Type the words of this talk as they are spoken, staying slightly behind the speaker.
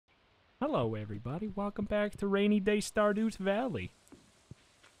Hello, everybody. Welcome back to Rainy Day Stardew Valley.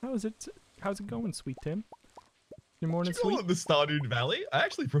 How's it going, Sweet Tim? Your morning, Do you call sweet? it the Stardew Valley? I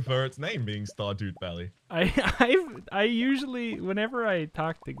actually prefer its name being Stardew Valley. I usually, whenever I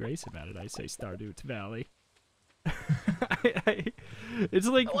talk to Grace about it, I say Stardew Valley. It's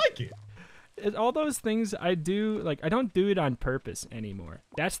like I like it. all those things I do. Like, I don't do it on purpose anymore.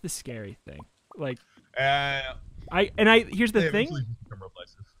 That's the scary thing. Like, here's the thing. Become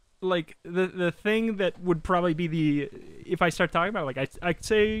replaces. Like the thing that would probably be if I start talking about it, like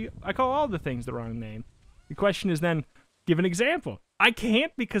I call all the things the wrong name. The question is then, give an example. I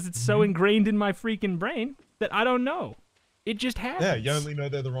can't because it's so ingrained in my freaking brain that I don't know. It just happens. Yeah, you only know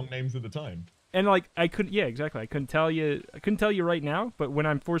they're the wrong names at the time. And like yeah, exactly. I couldn't tell you right now, but when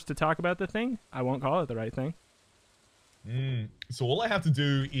I'm forced to talk about the thing, I won't call it the right thing. So all I have to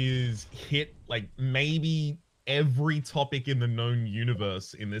do is hit like maybe every topic in the known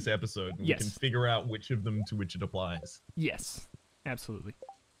universe in this episode, and we can figure out which of them to which it applies. Yes, absolutely.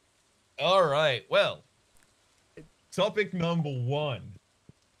 All right, well, topic number 1.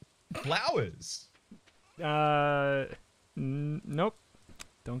 Flowers. Nope.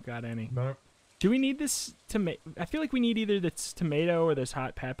 Don't got any. Nope. Do we need this tomato? I feel like we need either this tomato or this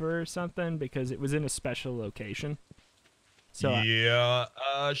hot pepper or something because it was in a special location. So yeah,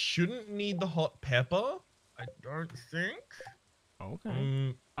 shouldn't need the hot pepper. I don't think.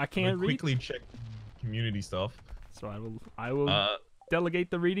 Okay. I can't read. Quickly check community stuff. So I will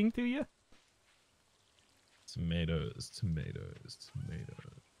delegate the reading to you. Tomatoes.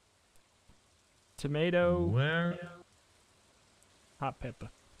 Tomato. Where? Hot pepper.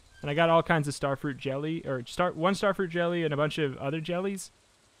 And I got all kinds of starfruit jelly, or one starfruit jelly and a bunch of other jellies.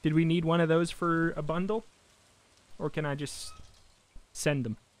 Did we need one of those for a bundle? Or can I just send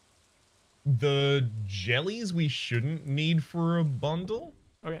them? The jellies we shouldn't need for a bundle?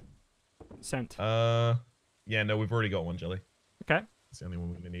 Okay. Sent. Yeah, no, we've already got one jelly. Okay. It's the only one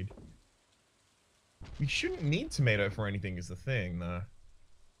we're gonna need. We shouldn't need tomato for anything is the thing, though.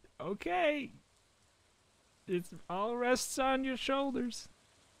 Okay. It all rests on your shoulders.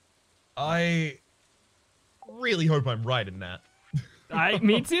 I really hope I'm right in that.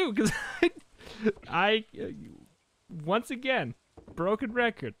 Me too, because I once again, broken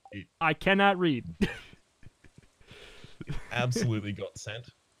record, I cannot read. Absolutely got sent.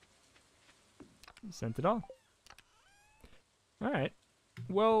 Sent it all. All right.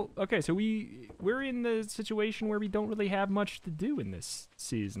 Well, okay, so we're in the situation where we don't really have much to do in this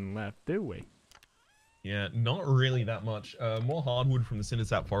season left, do we? Yeah, not really that much. More hardwood from the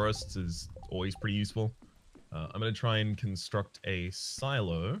Cindersap forests is always pretty useful. I'm going to try and construct a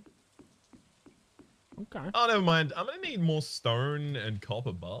silo. Okay. Oh, never mind. I'm going to need more stone and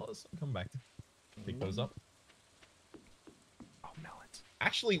copper bars. I'll come back to pick those up. Oh, melons.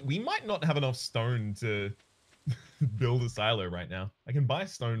 Actually, we might not have enough stone to build a silo right now. I can buy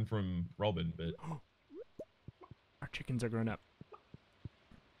stone from Robin, but... Our chickens are grown up.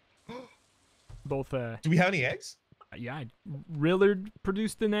 Both, Do we have any eggs? Yeah, Rillard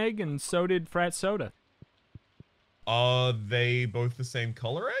produced an egg, and so did Frat Soda. Are they both the same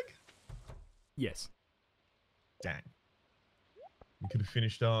color egg? Yes. Dang. We could have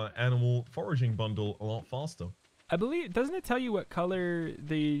finished our animal foraging bundle a lot faster. I believe, doesn't it tell you what color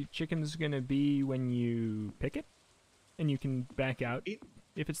the chicken's gonna be when you pick it? And you can back out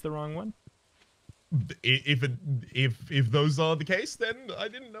if it's the wrong one? If those are the case, then I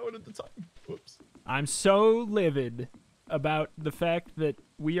didn't know it at the time. Whoops. I'm so livid about the fact that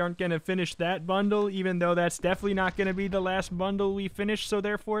we aren't going to finish that bundle, even though that's definitely not going to be the last bundle we finish, so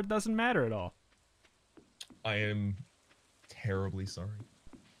therefore it doesn't matter at all. I am terribly sorry.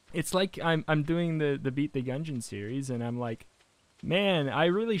 It's like I'm doing the Beat the Gungeon series, and I'm like, man, I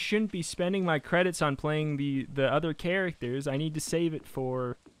really shouldn't be spending my credits on playing the other characters. I need to save it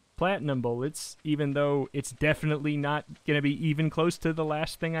for platinum bullets, even though it's definitely not going to be even close to the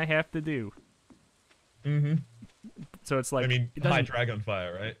last thing I have to do. Mm-hmm. So it's like... I mean, high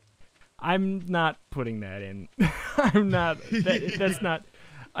Dragonfire, right? I'm not putting that in. I'm not... That's not...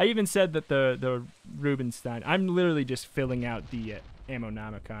 I even said that the Rubenstein... I'm literally just filling out the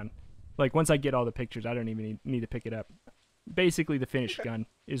Ammonomicon. Like, once I get all the pictures, I don't even need to pick it up. Basically, the finished gun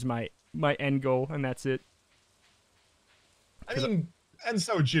is my end goal, and that's it. I mean... And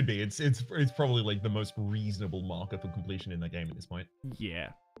so it should be. It's probably like the most reasonable marker for completion in that game at this point. Yeah.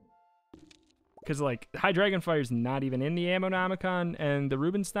 Because like High Dragonfire's not even in the Ammonomicon, and the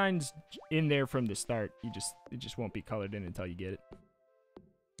Rubenstein's in there from the start. It just won't be colored in until you get it.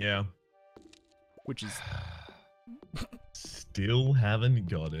 Yeah. Which is still haven't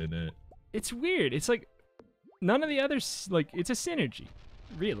gotten it. It's weird. It's like none of the others, like, it's a synergy.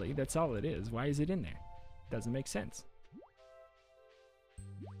 Really, that's all it is. Why is it in there? Doesn't make sense.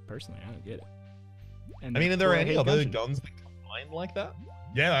 Personally, I don't get it. And I mean, are there any other guns that combine like that?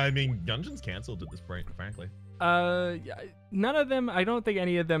 Yeah, I mean, Gungeon's cancelled at this point, frankly. None of them, I don't think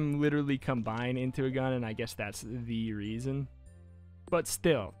any of them literally combine into a gun, and I guess that's the reason. But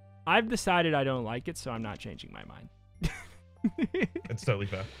still, I've decided I don't like it, so I'm not changing my mind. It's totally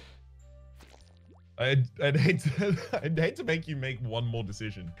fair. I'd hate to make you make one more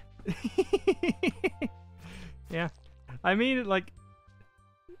decision. Yeah. I mean, like,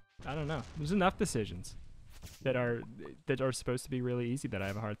 I don't know. There's enough decisions that are supposed to be really easy that I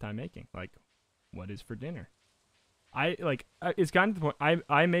have a hard time making. Like, what is for dinner? It's gotten to the point,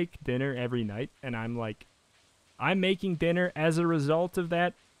 I make dinner every night, and I'm like, I'm making dinner as a result of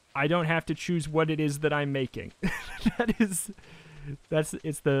that. I don't have to choose what it is that I'm making. It's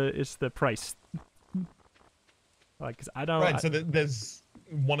the price. Like, 'cause I don't. Right. So there's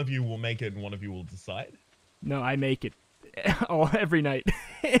one of you will make it and one of you will decide. No, I make it every night,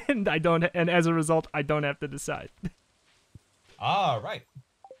 and as a result, I don't have to decide. Ah, right.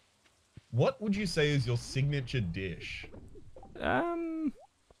 What would you say is your signature dish? The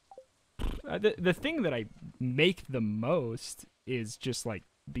thing that I make the most is just like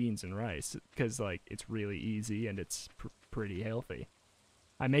beans and rice, because like it's really easy and it's pretty healthy.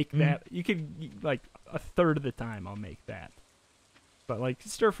 I make that. You could, like, a third of the time I'll make that. But like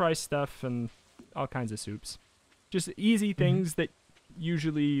stir fry stuff and all kinds of soups, just easy things that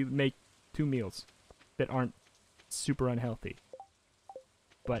usually make 2 meals that aren't super unhealthy.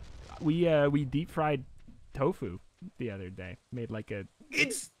 But we deep fried tofu the other day. Made like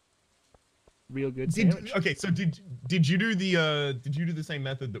it's real good sandwich. Okay, so did you do the same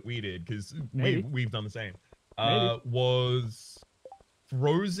method that we did? Because we've done the same. Was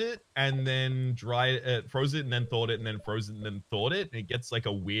froze it and then froze it and then thawed it and then froze it and then thawed it. And it gets like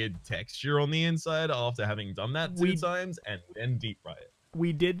a weird texture on the inside after having done that 2 times, and then deep fry it.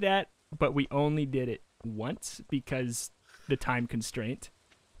 We did that, but we only did it once because the time constraint.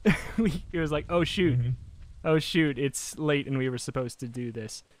 It was like, oh shoot, it's late and we were supposed to do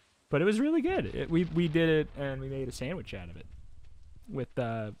this. But it was really good. We did it and we made a sandwich out of it with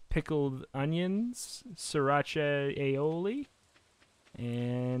pickled onions, sriracha aioli,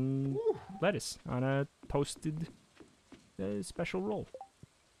 and lettuce on a toasted special roll.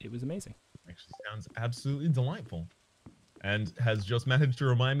 It was amazing. Actually sounds absolutely delightful. And has just managed to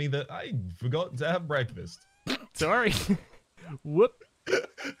remind me that I forgot to have breakfast. Sorry. Whoop.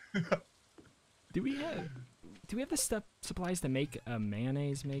 Do we have the supplies to make a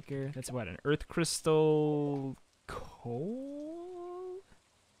mayonnaise maker? That's what, an earth crystal coal?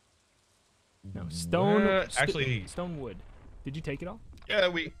 No, stone. Actually, stone wood. Did you take it all? Yeah,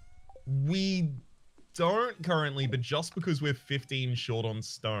 we don't currently, but just because we're 15 short on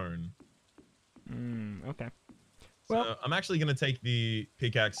stone. Okay. Well, so I'm actually gonna take the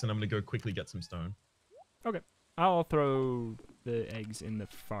pickaxe and I'm gonna go quickly get some stone. Okay. I'll throw the eggs in the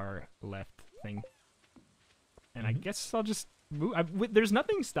far left thing. And I guess I'll just move. There's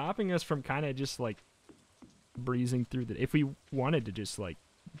nothing stopping us from kind of just like breezing through if we wanted to just like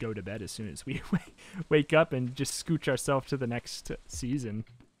go to bed as soon as we wake up and just scooch ourselves to the next season,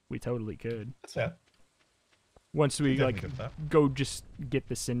 we totally could. That's fair. Once we like go just get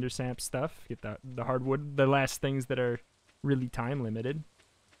the cinder sap stuff, get the hardwood, the last things that are really time limited.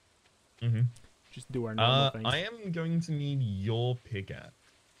 Just do our normal things. I am going to need your pickaxe.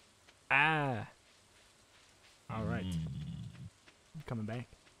 Ah. All right. I'm coming back.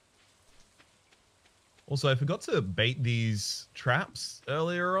 Also, I forgot to bait these traps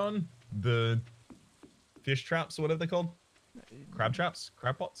earlier on. The fish traps, or whatever they're called. Crab traps?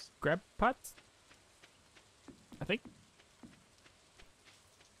 Crab pots? Crab pots? I think.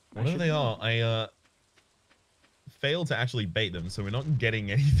 Whatever they are, I failed to actually bait them, so we're not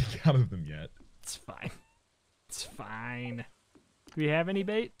getting anything out of them yet. It's fine. It's fine. Do we have any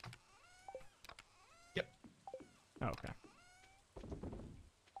bait? Yep. Oh, okay.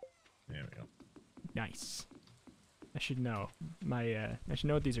 There we go. Nice. I should know. I should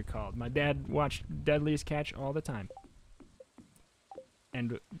know what these are called. My dad watched Deadliest Catch all the time.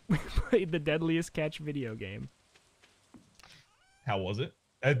 And we played the Deadliest Catch video game. How was it?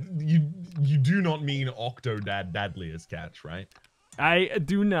 You do not mean Octodad Deadliest Catch, right? I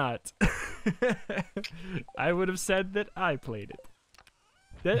do not. I would have said that I played it.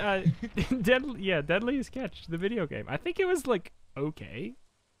 Deadliest Catch, the video game. I think it was like okay,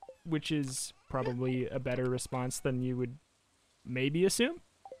 which is probably a better response than you would maybe assume.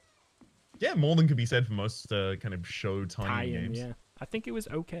 Yeah, more than could be said for most kind of Showtime games. Yeah, I think it was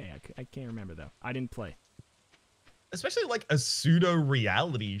okay. I can't remember though. I didn't play. especially like a pseudo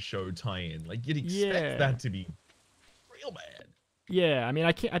reality show tie-in. Like you'd expect that to be real bad. Yeah, I mean,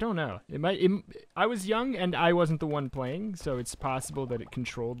 I don't know. I was young and I wasn't the one playing, so it's possible that it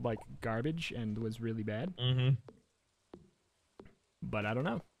controlled like garbage and was really bad. Mm-hmm. But I don't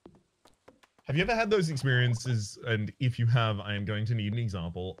know. Have you ever had those experiences? And if you have, I am going to need an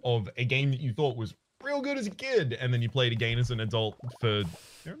example of a game that you thought was real good as a kid, and then you played again as an adult for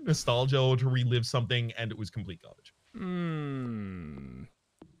nostalgia or to relive something, and it was complete garbage.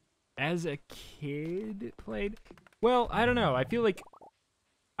 As a kid, played. Well, I don't know. I feel like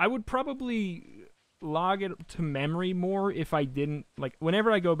I would probably log it to memory more if I didn't, like,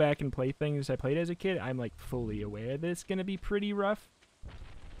 whenever I go back and play things I played as a kid, I'm, like, fully aware that it's going to be pretty rough.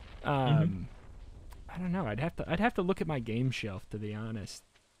 I don't know. I'd have to look at my game shelf, to be honest.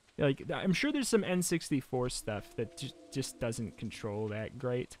 Like, I'm sure there's some N64 stuff that just doesn't control that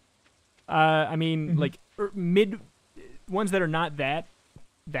great. I mean, like, mid ones that are not that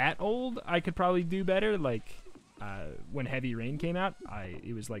old, I could probably do better. Like, when Heavy Rain came out,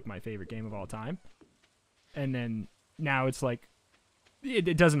 it was like my favorite game of all time. And then now it's like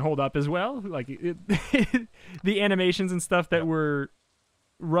it doesn't hold up as well. Like the animations and stuff that were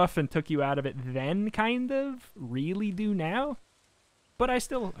rough and took you out of it then kind of really do now. But I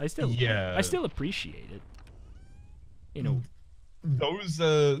still appreciate it. You know, those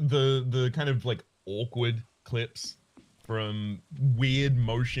the kind of like awkward clips from weird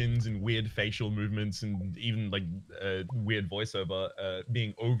motions and weird facial movements and even like weird voiceover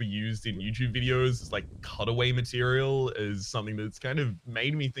being overused in YouTube videos as like cutaway material is something that's kind of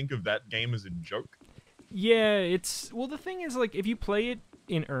made me think of that game as a joke. Yeah, well, the thing is, like, if you play it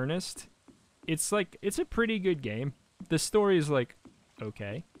in earnest, it's a pretty good game. The story is like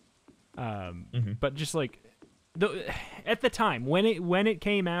okay, but just like at the time when it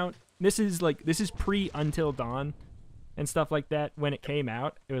came out, this is pre Until Dawn and stuff like that. When it came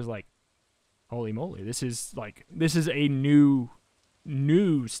out, it was like, holy moly, this is a new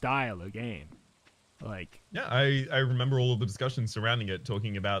style of game. Like, yeah, I remember all of the discussions surrounding it,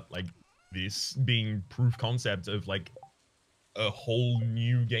 talking about like this being proof concept of like a whole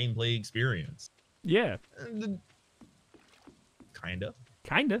new gameplay experience. Yeah, kinda.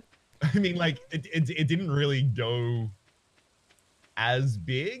 I mean, like it didn't really go as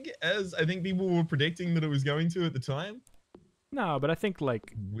big as I think people were predicting that it was going to at the time. No, but I think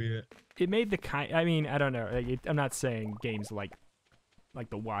like it made the kind. I mean, I don't know. Like, I'm not saying games like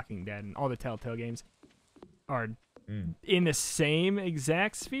The Walking Dead and all the Telltale games are in the same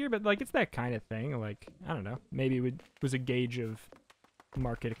exact sphere, but like it's that kind of thing. Like, I don't know. Maybe it was a gauge of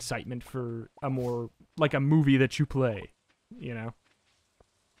market excitement for a more like a movie that you play. You know.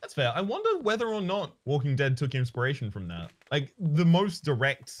 That's fair. I wonder whether or not Walking Dead took inspiration from that. Like, the most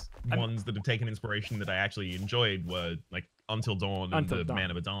direct ones that have taken inspiration that I actually enjoyed were, like, Until Dawn and Man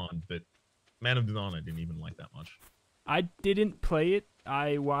of Medan, but Man of Medan I didn't even like that much. I didn't play it.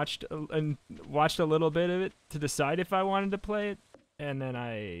 I watched a little bit of it to decide if I wanted to play it, and then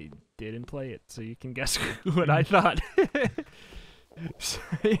I didn't play it, so you can guess what I thought.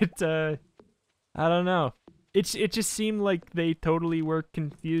 I don't know. It just seemed like they totally were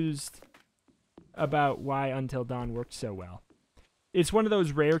confused about why Until Dawn worked so well. It's one of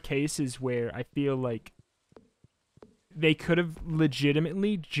those rare cases where I feel like they could have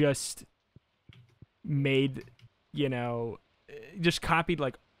legitimately just made, just copied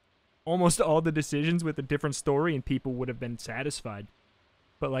like almost all the decisions with a different story and people would have been satisfied.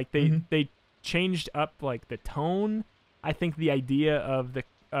 But like they changed up like the tone. I think the idea of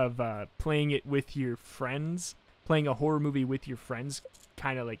playing it with your friends, playing a horror movie with your friends,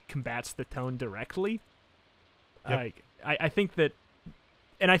 kind of like combats the tone directly. Yep. Like I think that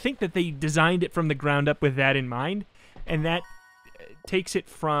they designed it from the ground up with that in mind, and that takes it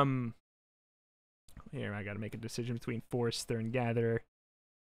from. Here, I got to make a decision between Forester and Gatherer.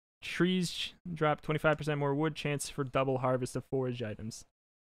 Trees drop 25% more wood, chance for double harvest of forage items.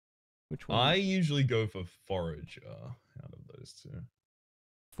 Which one? I usually go for Forager out of those two.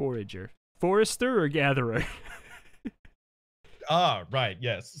 Forager. Forester or Gatherer? Right,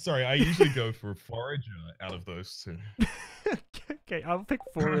 yes. Sorry, I usually go for Forager out of those two. Okay, I'll pick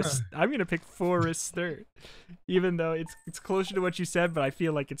Forest. I'm going to pick Forester. Even though it's closer to what you said, but I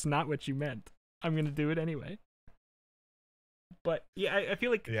feel like it's not what you meant. I'm going to do it anyway. But, yeah, I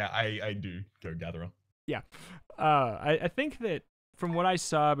feel like... Yeah, I do go Gatherer. Yeah. I think that from what I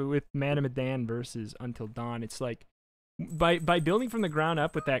saw, but with Man of Medan versus Until Dawn, it's like, by building from the ground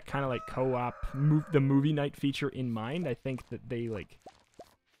up with that kind of like co-op the movie night feature in mind, I think that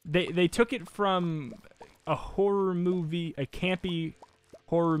they took it from a horror movie, a campy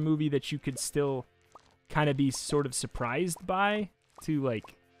horror movie that you could still kind of be sort of surprised by to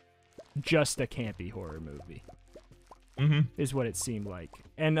like just a campy horror movie. Is what it seemed like.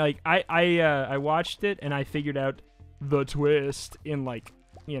 And like I watched it and I figured out the twist in like,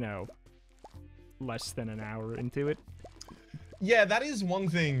 you know, less than an hour into it. Yeah, that is one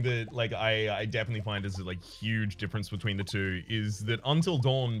thing that like I definitely find is a like huge difference between the two, is that Until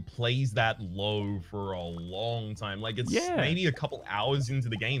Dawn plays that low for a long time. Like it's maybe a couple hours into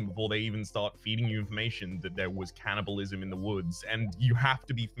the game before they even start feeding you information that there was cannibalism in the woods, and you have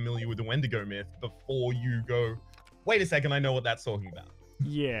to be familiar with the Wendigo myth before you go, wait a second, I know what that's talking about.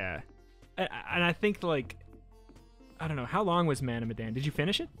 Yeah. And I think like, I don't know, how long was Man of Medan? Did you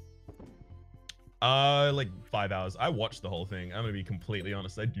finish it? Like 5 hours. I watched the whole thing. I'm gonna be completely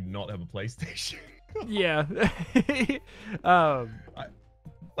honest. I do not have a PlayStation. Yeah.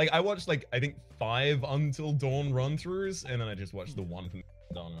 I watched like I think 5 Until Dawn run-throughs, and then I just watched the one from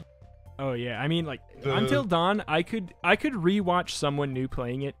Dawn. Oh yeah, I mean like Until Dawn, I could rewatch someone new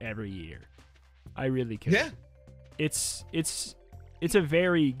playing it every year. I really could. Yeah. It's a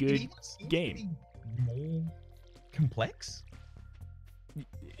very good game. To be more complex.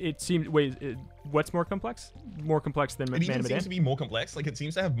 It seems. Wait, what's more complex? More complex than Man of Medan? It seems to be more complex. Like it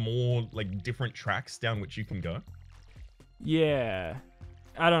seems to have more like different tracks down which you can go. Yeah,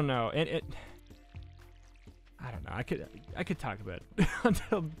 I don't know, and I don't know. I could talk about it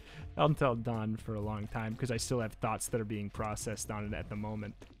until Dawn for a long time because I still have thoughts that are being processed on it at the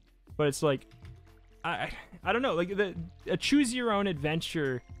moment. But it's like, I don't know, like a choose your own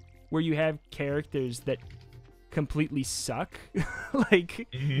adventure where you have characters that completely suck. Like,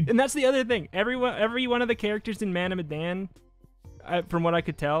 and that's the other thing. Every one of the characters in Man of Medan, from what I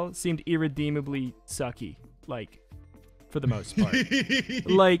could tell, seemed irredeemably sucky. Like, for the most part.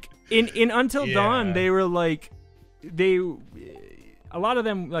 Like in Until Dawn, they were like, a lot of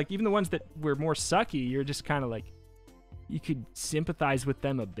them, like even the ones that were more sucky, you're just kind of like, you could sympathize with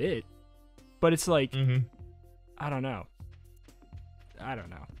them a bit, but it's like, I don't know.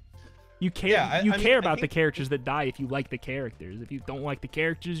 You care. You care about the characters that die if you like the characters. If you don't like the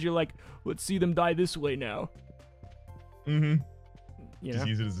characters, you're like, let's see them die this way now. You just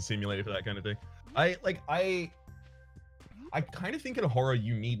use it as a simulator for that kind of thing. I kind of think in a horror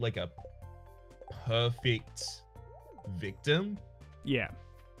you need like a perfect victim. Yeah,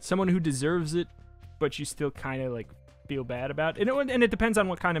 someone who deserves it, but you still kind of like feel bad about it. And it depends on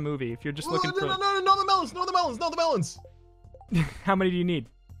what kind of movie. If you're just looking for not the melons. How many do you need?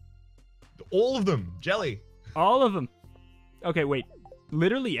 All of them. Jelly. All of them. Okay, wait.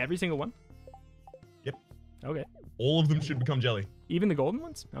 Literally every single one? Yep. Okay. All of them should become jelly. Even the golden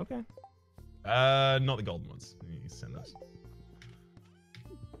ones? Okay. Not the golden ones. You send those.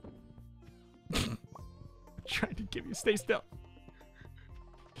 Trying to give you. Stay still.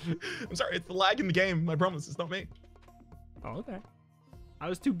 I'm sorry. It's the lag in the game. I promise. It's not me. Oh, okay. I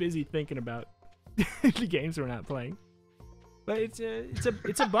was too busy thinking about the games we're not playing. But it's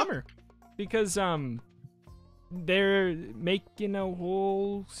a bummer. Because they're making a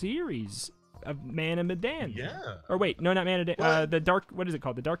whole series of Man of Medan. Yeah. Or wait, no, not Man of Medan. The Dark. What is it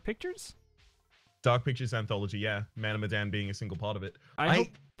called? The Dark Pictures. Dark Pictures anthology. Yeah, Man of Medan being a single part of it. I hope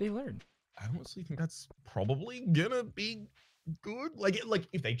they learn. I honestly think that's probably gonna be good. Like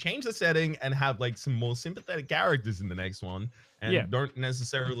if they change the setting and have like some more sympathetic characters in the next one, and don't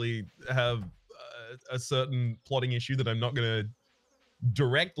necessarily have a certain plotting issue that I'm not gonna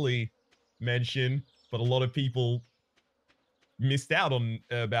directly mention, but a lot of people missed out on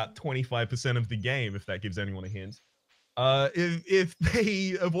about 25% of the game, if that gives anyone a hint. If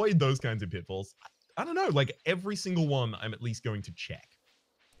they avoid those kinds of pitfalls, I don't know, like every single one I'm at least going to check.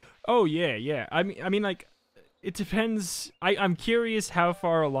 Oh yeah. I mean like it depends. I'm curious how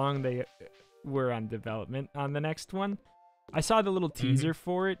far along they were on development on the next one. I saw the little teaser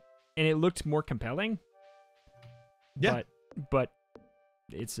for it and it looked more compelling. Yeah. But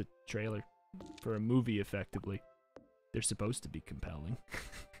it's a trailer for a movie, effectively. They're supposed to be compelling.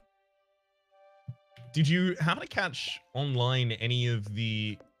 Did you happen to catch online any of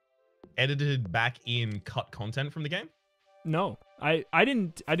the edited back in cut content from the game? No, I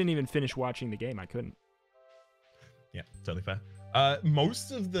didn't even finish watching the game. I couldn't. Yeah, totally fair.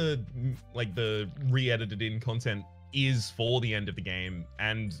 Most of the re-edited in content is for the end of the game,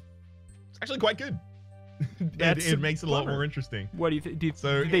 and it's actually quite good. It makes it a lot more interesting. What do you think? Did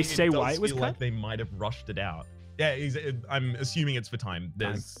they say why it was cut? Like they might have rushed it out. Yeah, I'm assuming it's for time.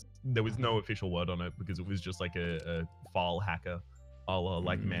 There was no official word on it because it was just like a file hacker, a la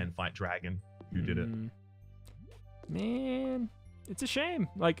like Man Fight Dragon, who did it. Man, it's a shame.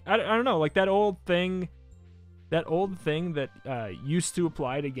 Like I don't know, like that old thing that old thing that used to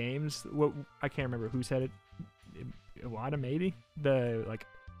apply to games. What I can't remember who said it. Iwata maybe, the like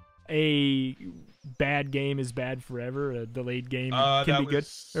a bad game is bad forever, a delayed game can be good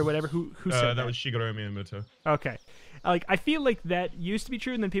or whatever. Who said that? That was Shigeru Miyamoto. Okay, like I feel like that used to be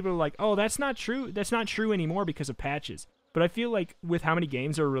true, and then people are like, oh, that's not true, that's not true anymore because of patches. But I feel like with how many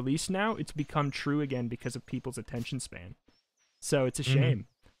games are released now, it's become true again because of people's attention span. So it's a shame.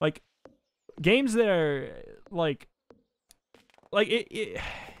 Like games that are like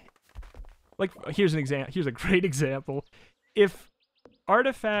here's an example. Here's a great example. If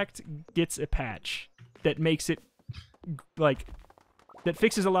Artifact gets a patch that makes it like that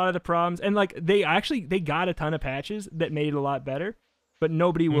fixes a lot of the problems, and like they got a ton of patches that made it a lot better, but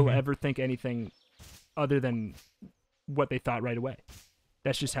nobody will ever think anything other than what they thought right away.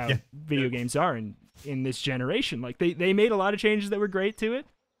 That's just how video games are in this generation. Like they made a lot of changes that were great to it,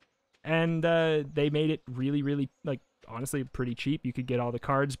 and they made it really, really like honestly pretty cheap. You could get all the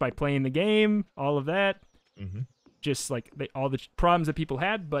cards by playing the game, all of that. Just like all the problems that people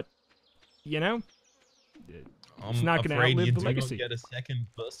had, but you know, it's not going to outlive the legacy. You don't get a second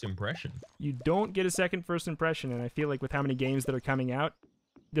first impression. You don't get a second first impression, and I feel like with how many games that are coming out,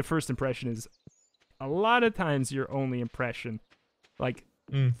 the first impression is a lot of times your only impression. Like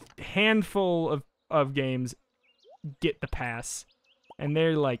handful of games get the pass, and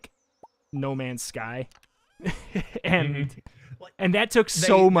they're like No Man's Sky, and that took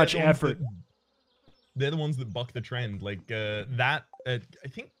so much effort. They're the ones that buck the trend. Like I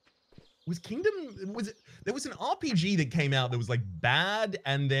think was Kingdom there was an RPG that came out that was like bad,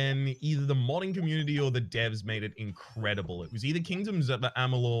 and then either the modding community or the devs made it incredible. It was either Kingdoms of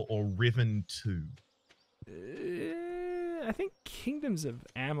Amalur or Riven 2. I think Kingdoms of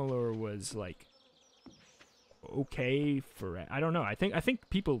Amalur was like okay for I don't know. I think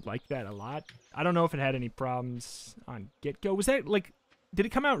people like that a lot. I don't know if it had any problems on get-go. Was that like did it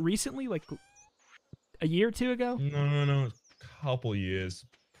come out recently, like a year or two ago? No, a couple years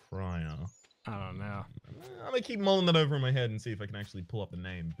prior. I don't know. I'm gonna keep mulling that over in my head and see if I can actually pull up the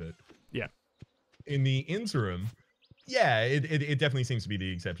name, but yeah. In the interim, yeah, it definitely seems to be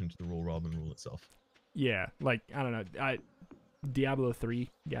the exception to the rule rather than the rule itself. Yeah, like I don't know. Diablo 3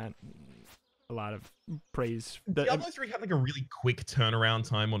 got a lot of praise. Diablo 3 had like a really quick turnaround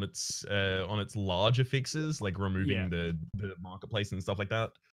time on its larger fixes, like removing the marketplace and stuff like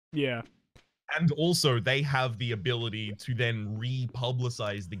that. Yeah. And also, they have the ability to then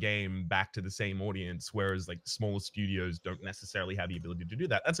republicize the game back to the same audience, whereas like smaller studios don't necessarily have the ability to do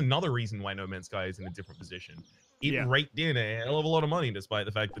that. That's another reason why No Man's Sky is in a different position. It raked in a hell of a lot of money, despite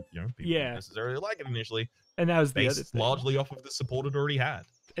the fact that people didn't necessarily like it initially. And that was the other thing. Largely off of the support it already had.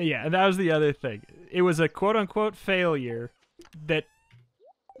 Yeah, and that was the other thing. It was a quote-unquote failure that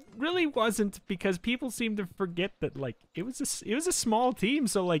really wasn't, because people seem to forget that like it was a small team,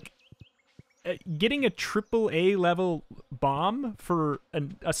 so like getting a AAA level bomb for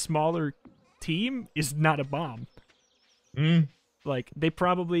a smaller team is not a bomb. Like they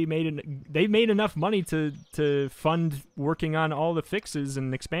probably made enough money to fund working on all the fixes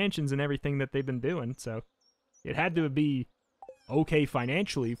and expansions and everything that they've been doing. So it had to be okay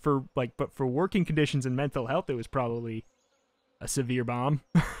financially but for working conditions and mental health, it was probably a severe bomb.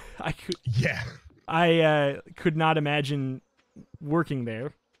 I could not imagine working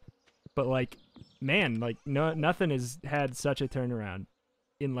there. But like, man, like nothing has had such a turnaround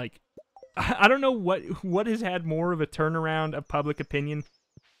in like, I don't know what has had more of a turnaround of public opinion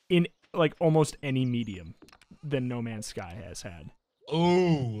in like almost any medium than No Man's Sky has had.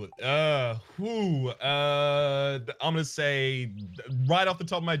 Oh, I'm gonna say right off the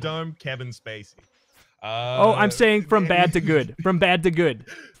top of my dome, Kevin Spacey. I'm saying from bad to good. From bad to good.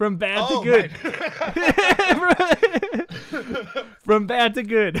 From bad to good. From bad to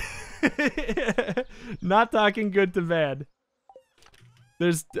good. Not talking good to bad.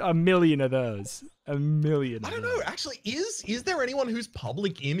 There's a million of those. A million. I don't know. Actually, is there anyone whose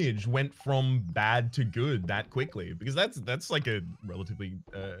public image went from bad to good that quickly? Because that's like a relatively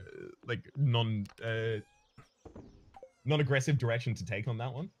like non-aggressive direction to take on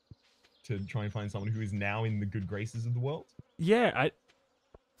that one. To try and find someone who is now in the good graces of the world. Yeah,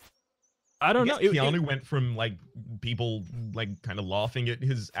 I don't know. Keanu went from like people like kind of laughing at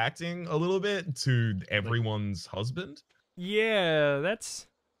his acting a little bit to everyone's husband. Yeah,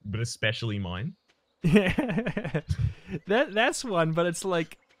 but especially mine. Yeah, that's one. But it's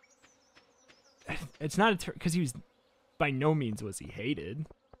like, it's not because he was by no means was he hated.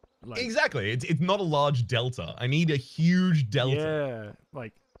 Like, exactly, it's not a large delta. I need a huge delta. Yeah,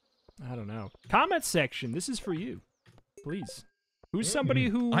 like I don't know. Comment section. This is for you, please. Who's somebody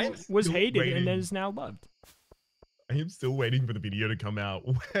who was hated and is now loved? I am still waiting for the video to come out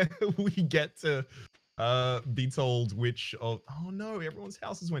where we get to be told which of. Oh no, everyone's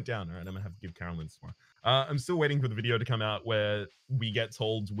houses went down. All right, I'm gonna have to give Carolyn this tomorrow. I'm still waiting for the video to come out where we get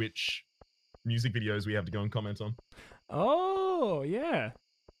told which music videos we have to go and comment on. Oh yeah,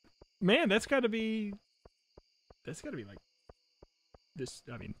 man, that's got to be like this.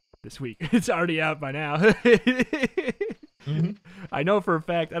 I mean, this week. It's already out by now. I know for a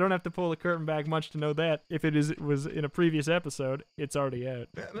fact. I don't have to pull the curtain back much to know that. If it was in a previous episode, it's already out.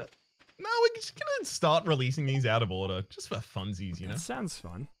 No, we're just gonna start releasing these out of order, just for funsies, you know? That sounds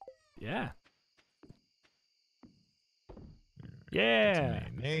fun. Yeah. Yeah.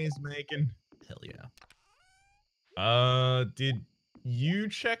 Mayonnaise making. Hell yeah. Did you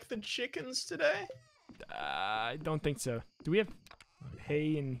check the chickens today? I don't think so. Do we have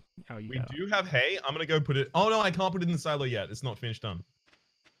hay and... Oh, we do have hay. I'm gonna go put it... Oh, no, I can't put it in the silo yet. It's not finished done.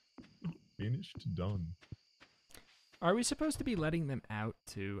 Finished done. Are we supposed to be letting them out,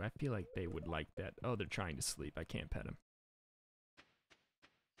 too? I feel like they would like that. Oh, they're trying to sleep. I can't pet them.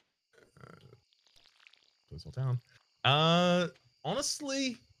 Close all down.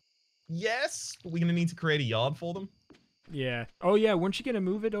 Honestly, yes, but we're gonna need to create a yard for them. Yeah. Oh, yeah, weren't you gonna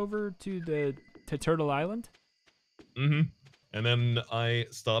move it over to Turtle Island? Mm-hmm. And then I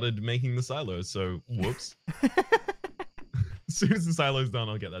started making the silos, so whoops. As soon as the silo's done,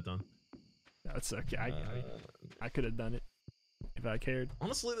 I'll get that done. That's okay. I could have done it if I cared.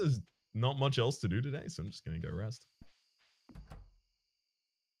 Honestly, there's not much else to do today, so I'm just gonna go rest.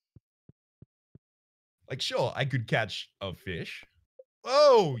 Like, sure, I could catch a fish.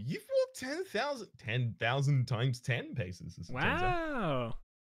 Oh, you've walked 10,000 times 10 paces. Wow.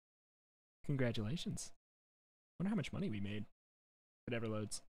 Congratulations. Wonder how much money we made. If it ever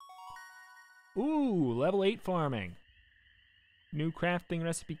loads. Ooh, level 8 farming. New crafting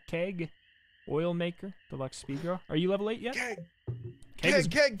recipe keg. Oil maker. Deluxe speed grow. Are you level 8 yet?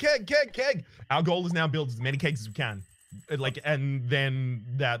 Keg. Our goal is now build as many kegs as we can. Like, and then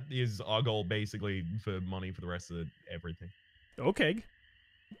that is our goal basically for money for the rest of everything. Okay.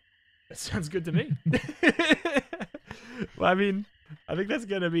 That sounds good to me. Well, I mean, I think that's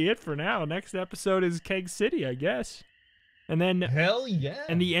going to be it for now. Next episode is Keg City, I guess. And then... Hell yeah.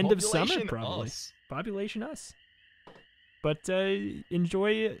 And the end Population of summer, probably. Us. Population us. But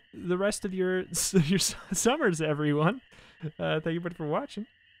enjoy the rest of your summers, everyone. Thank you for watching.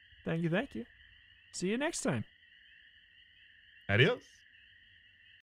 Thank you. See you next time. Adios.